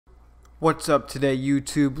What's up today,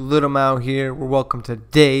 YouTube? Lil Mao here. We're welcome to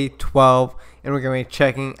day 12 and we're going to be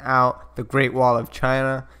checking out the Great Wall of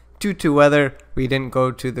China. Due to weather, we didn't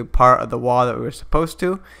go to the part of the wall that we were supposed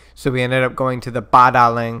to, so we ended up going to the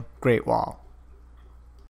Badaling Great Wall.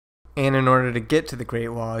 And in order to get to the Great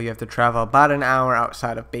Wall, you have to travel about an hour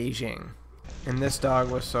outside of Beijing. And this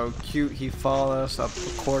dog was so cute. He followed us up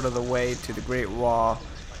a quarter of the way to the Great Wall.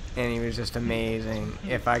 And he was just amazing.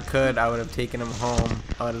 If I could, I would have taken him home.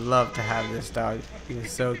 I would love to have this dog. He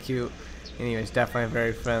was so cute, and he was definitely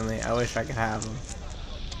very friendly. I wish I could have him.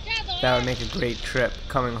 That would make a great trip,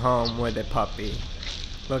 coming home with a puppy.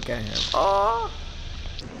 Look at him. Oh!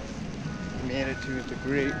 We made it to the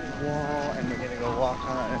Great Wall, and we're gonna go walk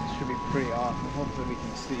on it. It should be pretty awesome. Hopefully we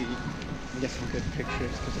can see and get some good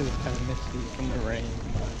pictures, because it's kind of misty from the rain.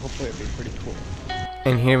 Hopefully it'll be pretty cool.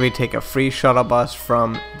 And here we take a free shuttle bus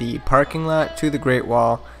from the parking lot to the Great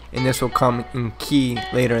Wall, and this will come in key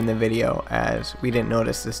later in the video as we didn't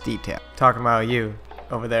notice this detail. Talking about you,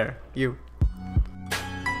 over there, you.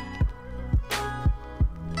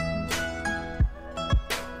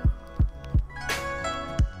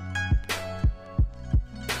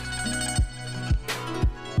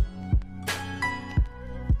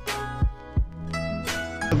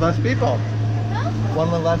 Less people. Huh?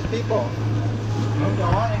 One with less people.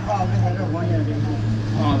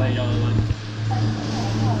 Oh, the yellow one.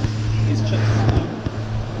 He's chips.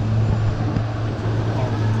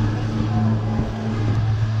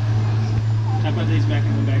 Can I put these back in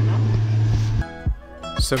the bag now?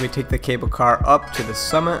 So we take the cable car up to the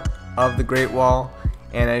summit of the Great Wall,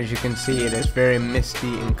 and as you can see, it is very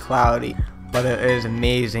misty and cloudy, but it is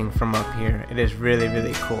amazing from up here. It is really,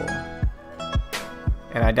 really cool.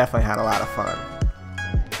 And I definitely had a lot of fun.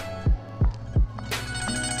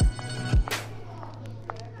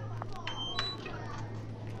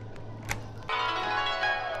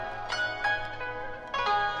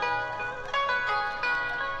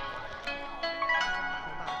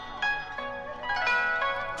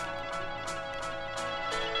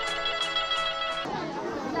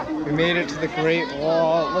 We made it to the Great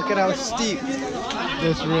Wall. Look at how steep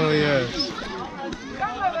this really is.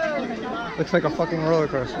 Looks like a fucking roller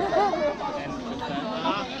coaster. I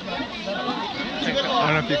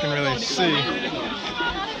don't know if you can really see.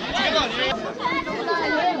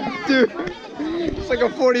 Dude, it's like a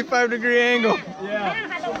 45-degree angle. Yeah.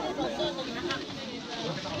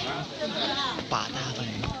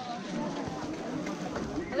 Badaling.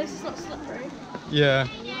 At least it's not slippery. Yeah,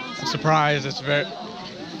 I'm surprised. It's very...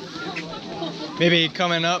 Maybe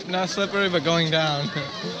coming up not slippery, but going down.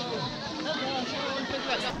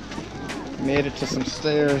 Made it to some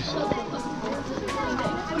stairs.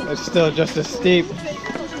 It's still just as steep.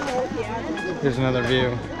 Here's another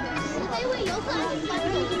view.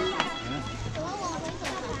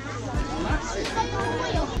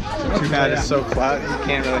 Too bad it's so cloudy, you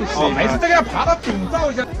can't really see much.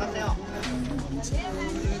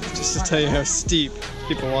 Just to tell you how steep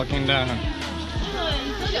people walking down.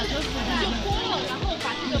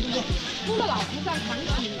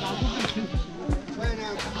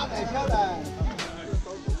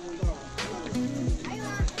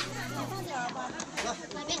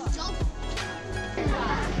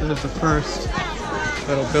 This is the first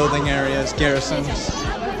little building areas, garrisons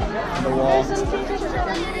on the wall.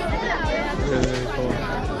 Really, really cool.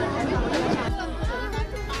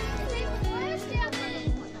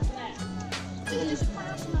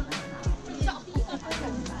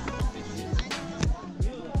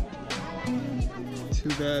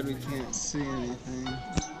 Too bad we can't see anything.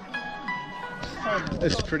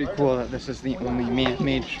 It's pretty cool that this is the only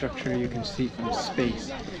man-made structure you can see from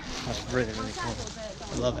space. That's really, really cool.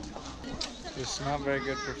 I love it. It's not very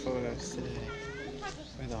good for photos today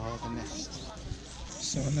with all the mist.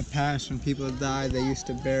 So in the past, when people died, they used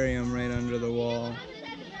to bury them right under the wall.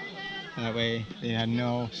 That way they had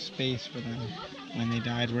no space for them when they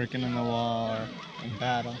died working on the wall or in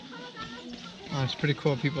battle. Oh, it's pretty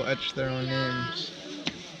cool. People etch their own names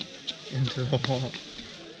into the wall.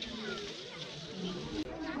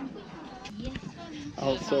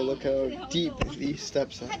 Also, look how deep these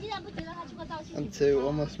steps are. Until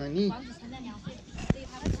almost my knee.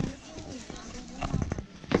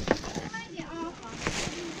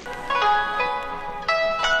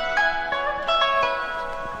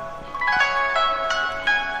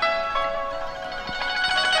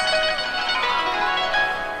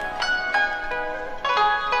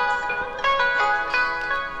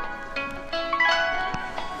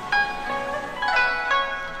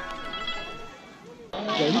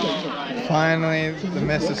 Finally, the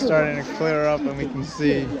mist is starting to clear up and we can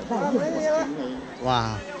see.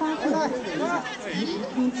 Wow.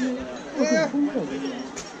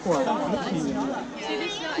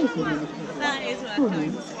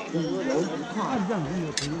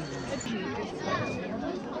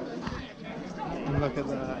 Look at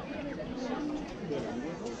that.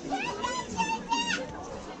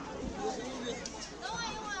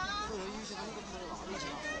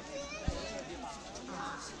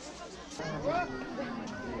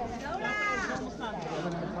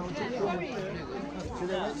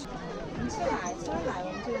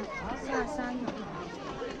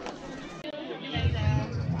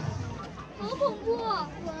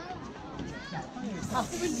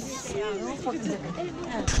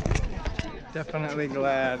 Definitely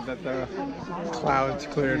glad that the clouds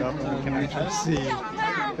cleared up and we can actually see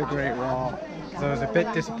the Great Wall. So I was a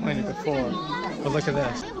bit disappointed before, but look at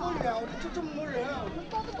this.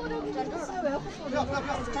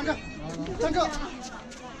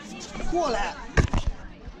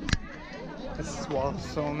 This wall is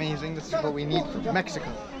so amazing. This is what we need for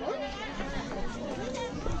Mexico.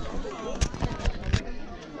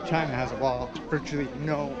 China has a wall, virtually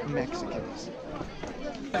no Mexicans.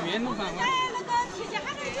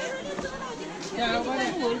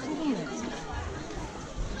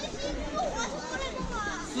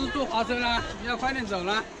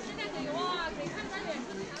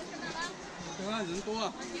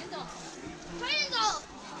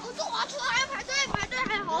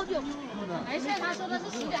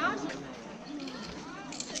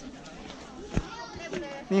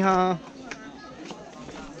 Ni hao.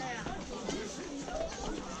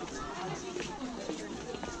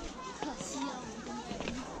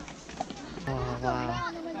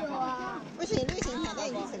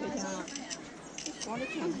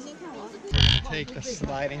 Take the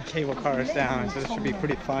sliding cable cars down, so this should be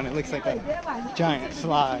pretty fun. It looks like a giant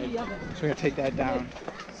slide, so we're gonna take that down.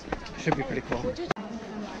 Should be pretty cool.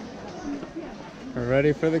 We're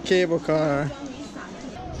ready for the cable car.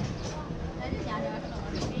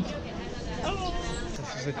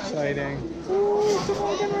 This is exciting. Ooh, it's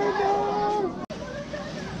moving right now.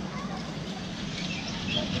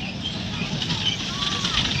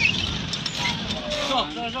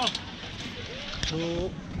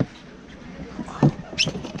 Cool.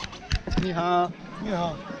 你好，你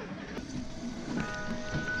好。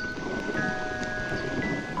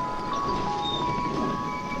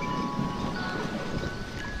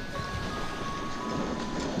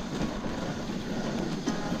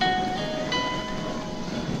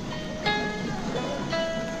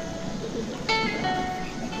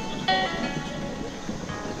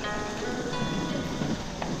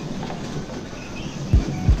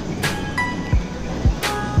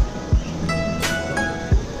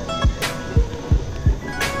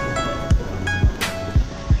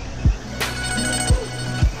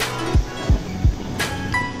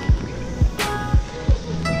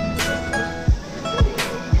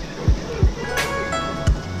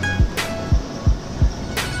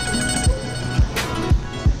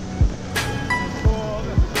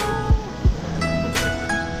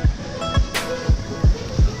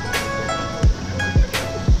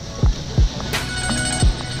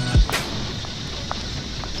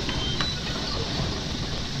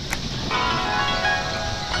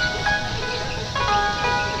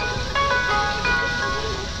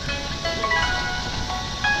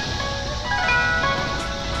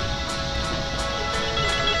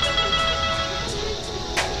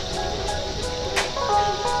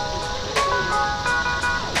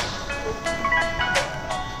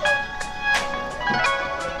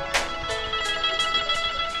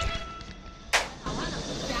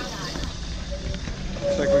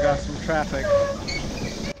Looks like we got some traffic.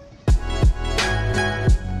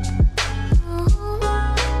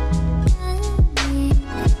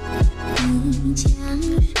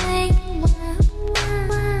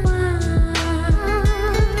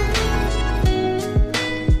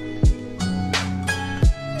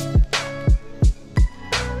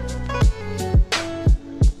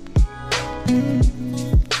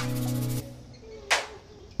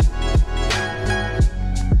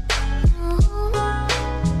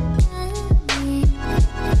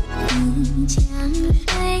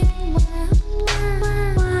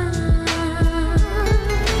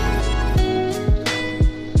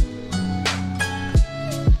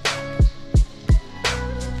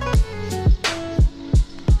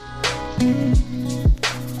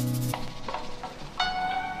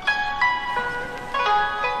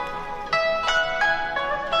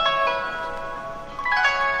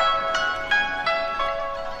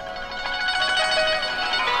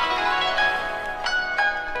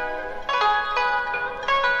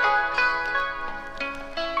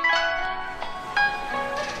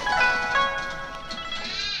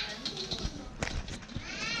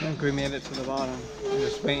 I think we made it to the bottom. I'm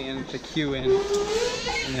just waiting to queue in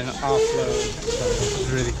and then offload. So this is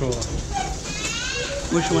really cool.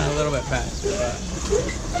 Wish it went a little bit faster, but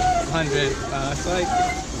 100. It's like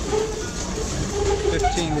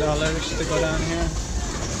 $15 to go down here.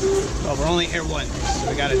 But we're only here once, so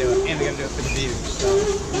we gotta do it, and we gotta do it for the views. So,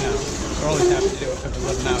 you know, we're always happy to do it for the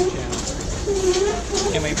Lil Mao channel.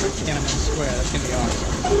 Can't wait for Tiananmen Square. That's gonna be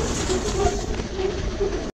awesome.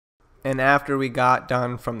 And after we got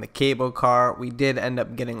done from the cable car, we did end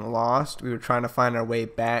up getting lost. We were trying to find our way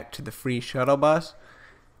back to the free shuttle bus.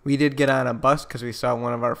 We did get on a bus because we saw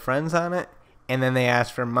one of our friends on it, and then they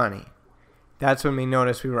asked for money. That's when we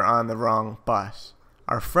noticed we were on the wrong bus.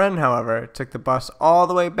 Our friend, however, took the bus all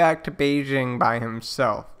the way back to Beijing by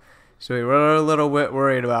himself. So we were a little bit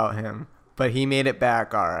worried about him, but he made it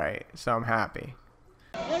back alright, so I'm happy.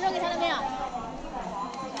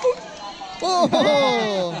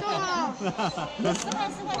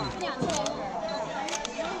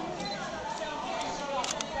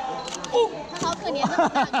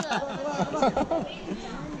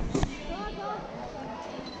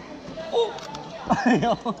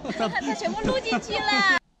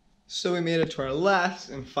 So we made it to our last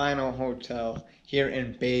and final hotel here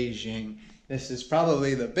in Beijing. This is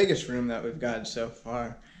probably the biggest room that we've got so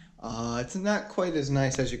far. It's not quite as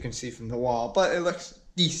nice as you can see from the wall, but it looks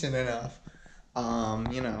decent enough.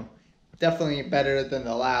 You know, definitely better than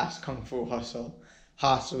the last Kung Fu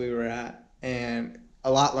hostel we were at, and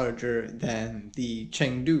a lot larger than the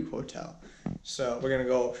Chengdu hotel. So we're gonna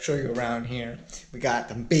go show you around here. We got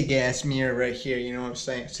the big ass mirror right here, you know what I'm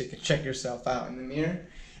saying? So you can check yourself out in the mirror.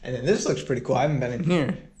 And then this looks pretty cool. I haven't been in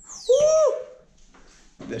here. Woo!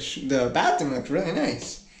 The bathroom looks really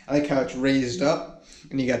nice. I like how it's raised up,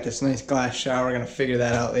 and you got this nice glass shower. We're gonna figure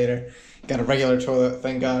that out later. Got a regular toilet,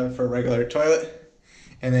 thank God for a regular toilet.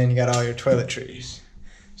 And then you got all your toiletries.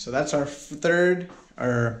 So that's our fifth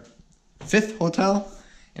hotel,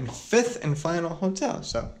 and fifth and final hotel.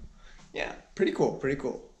 So yeah, pretty cool, pretty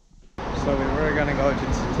cool. So we were gonna go to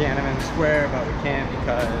Tiananmen Square, but we can't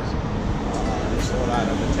because they sold out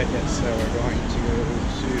of the tickets. So we're going to go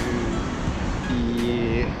to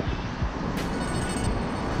the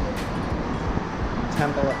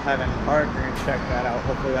Temple of Heaven Park. We're gonna check that out.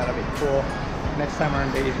 Hopefully that'll be cool. Next time we're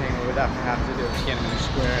in Beijing, we would definitely have to do Tiananmen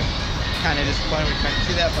Square. Kind of disappointed we couldn't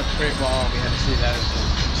see that, but the Great Wall, we had to see that as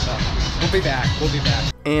well. So we'll be back. We'll be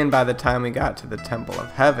back. And by the time we got to the Temple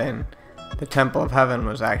of Heaven, the Temple of Heaven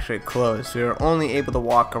was actually closed. We were only able to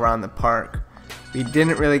walk around the park. We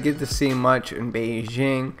didn't really get to see much in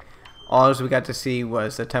Beijing. All we got to see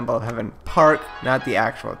was the Temple of Heaven Park, not the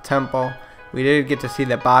actual temple. We did get to see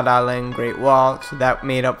the Badaling Great Wall, so that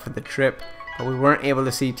made up for the trip. But we weren't able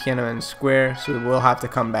to see Tiananmen Square, so we will have to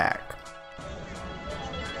come back.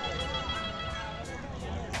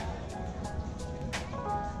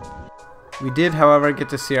 We did, however, get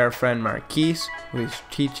to see our friend Marquise, who is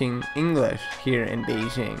teaching English here in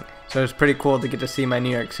Beijing. So it was pretty cool to get to see my New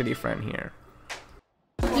York City friend here.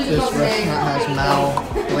 This restaurant has Mao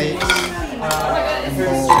plates and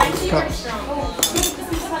bowls, cups.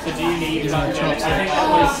 So do you need chopsticks?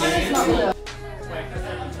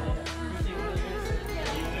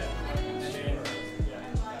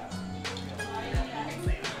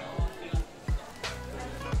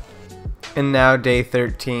 And now day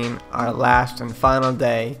 13, our last and final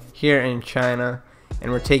day here in China, and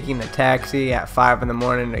we're taking a taxi at 5 in the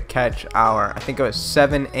morning to catch our, I think it was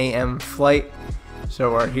 7 a.m. flight.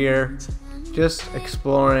 So we're here just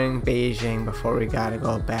exploring Beijing before we gotta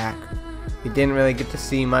go back. We didn't really get to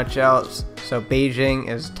see much else, so Beijing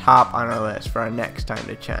is top on our list for our next time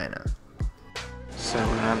to China. So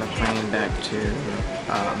we're on the plane back to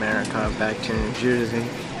America, back to New Jersey.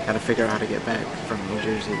 Gotta figure out how to get back from New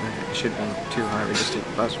Jersey, but it shouldn't be too hard. We just take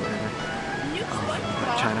the bus, whatever.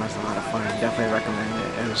 But China was a lot of fun. Definitely recommend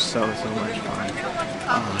it. It was so much fun.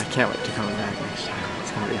 I can't wait to come back next time.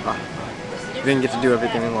 It's gonna be a lot of fun. We didn't get to do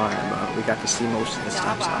everything we wanted, but we got to see most of the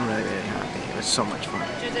stuff, so I'm really happy. It was so much fun.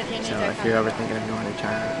 So if you're ever thinking of going to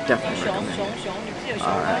China, definitely recommend it.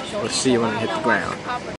 Alright, we'll see you when we hit the ground.